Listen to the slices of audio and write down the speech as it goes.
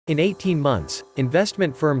In 18 months,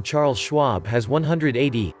 investment firm Charles Schwab has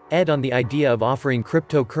 180ed on the idea of offering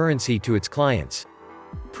cryptocurrency to its clients.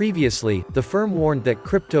 Previously, the firm warned that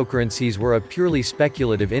cryptocurrencies were a purely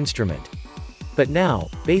speculative instrument. But now,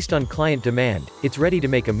 based on client demand, it's ready to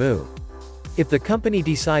make a move. If the company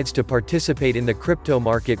decides to participate in the crypto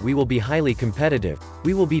market, we will be highly competitive,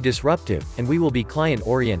 we will be disruptive, and we will be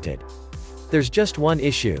client-oriented. There's just one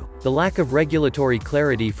issue: the lack of regulatory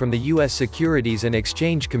clarity from the U.S. Securities and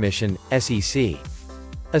Exchange Commission, SEC.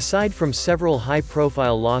 Aside from several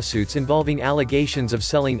high-profile lawsuits involving allegations of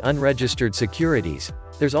selling unregistered securities,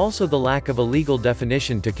 there's also the lack of a legal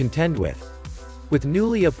definition to contend with. With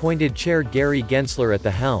newly appointed Chair Gary Gensler at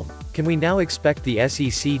the helm, can we now expect the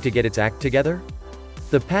SEC to get its act together?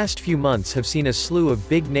 The past few months have seen a slew of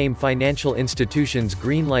big-name financial institutions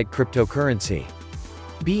greenlight cryptocurrency.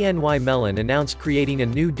 BNY Mellon announced creating a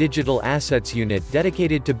new digital assets unit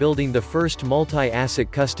dedicated to building the first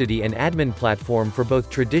multi-asset custody and admin platform for both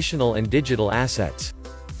traditional and digital assets.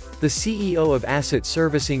 The CEO of Asset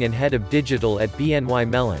Servicing and head of digital at BNY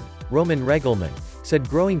Mellon, Regelman, said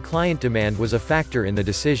growing client demand was a factor in the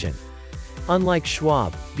decision. Unlike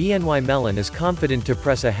Schwab, BNY Mellon is confident to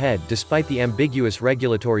press ahead despite the ambiguous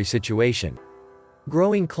regulatory situation.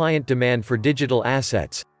 Growing client demand for digital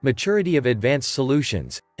assets, maturity of advanced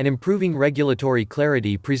solutions, and improving regulatory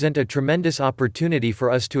clarity present a tremendous opportunity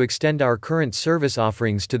for us to extend our current service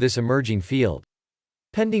offerings to this emerging field.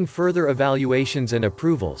 Pending further evaluations and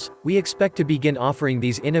approvals, we expect to begin offering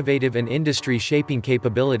these innovative and industry-shaping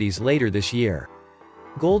capabilities later this year.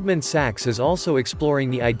 Goldman Sachs is also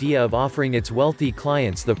exploring the idea of offering its wealthy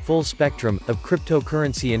clients the full spectrum of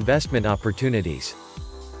cryptocurrency investment opportunities.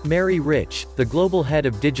 Mary Rich, the global head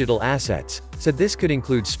of digital assets, said this could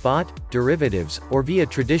include spot, derivatives, or via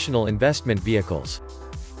traditional investment vehicles.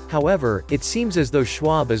 However, it seems as though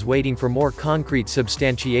Schwab is waiting for more concrete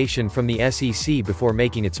substantiation from the SEC before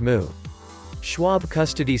making its move. Schwab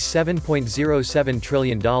custodies $7.07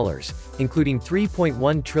 trillion, including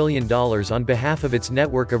 $3.1 trillion on behalf of its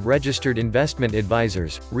network of registered investment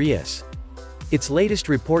advisors, RIAs. Its latest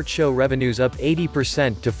reports show revenues up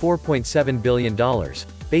 80% to $4.7 billion,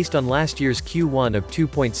 based on last year's Q1 of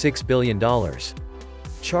 $2.6 billion.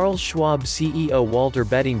 Charles Schwab CEO Walter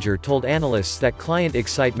Bettinger told analysts that client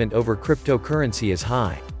excitement over cryptocurrency is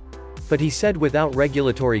high. But he said without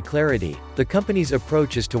regulatory clarity, the company's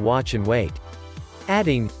approach is to watch and wait.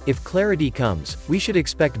 Adding, if clarity comes, we should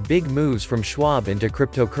expect big moves from Schwab into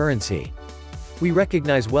cryptocurrency. We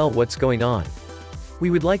recognize well what's going on. We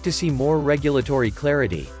would like to see more regulatory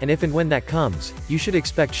clarity, and if and when that comes, you should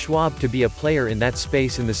expect Schwab to be a player in that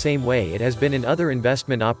space in the same way it has been in other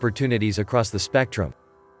investment opportunities across the spectrum.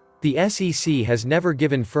 The SEC has never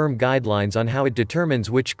given firm guidelines on how it determines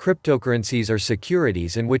which cryptocurrencies are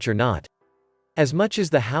securities and which are not. As much as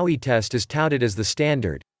the Howey test is touted as the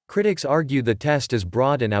standard, critics argue the test is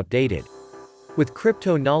broad and outdated. With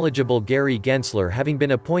crypto-knowledgeable Gary Gensler having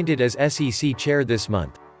been appointed as SEC chair this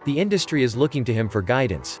month, the industry is looking to him for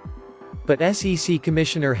guidance. But SEC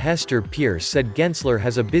Commissioner Hester Peirce said Gensler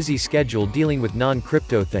has a busy schedule dealing with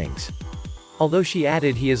non-crypto things. Although she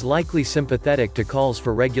added he is likely sympathetic to calls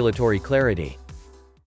for regulatory clarity.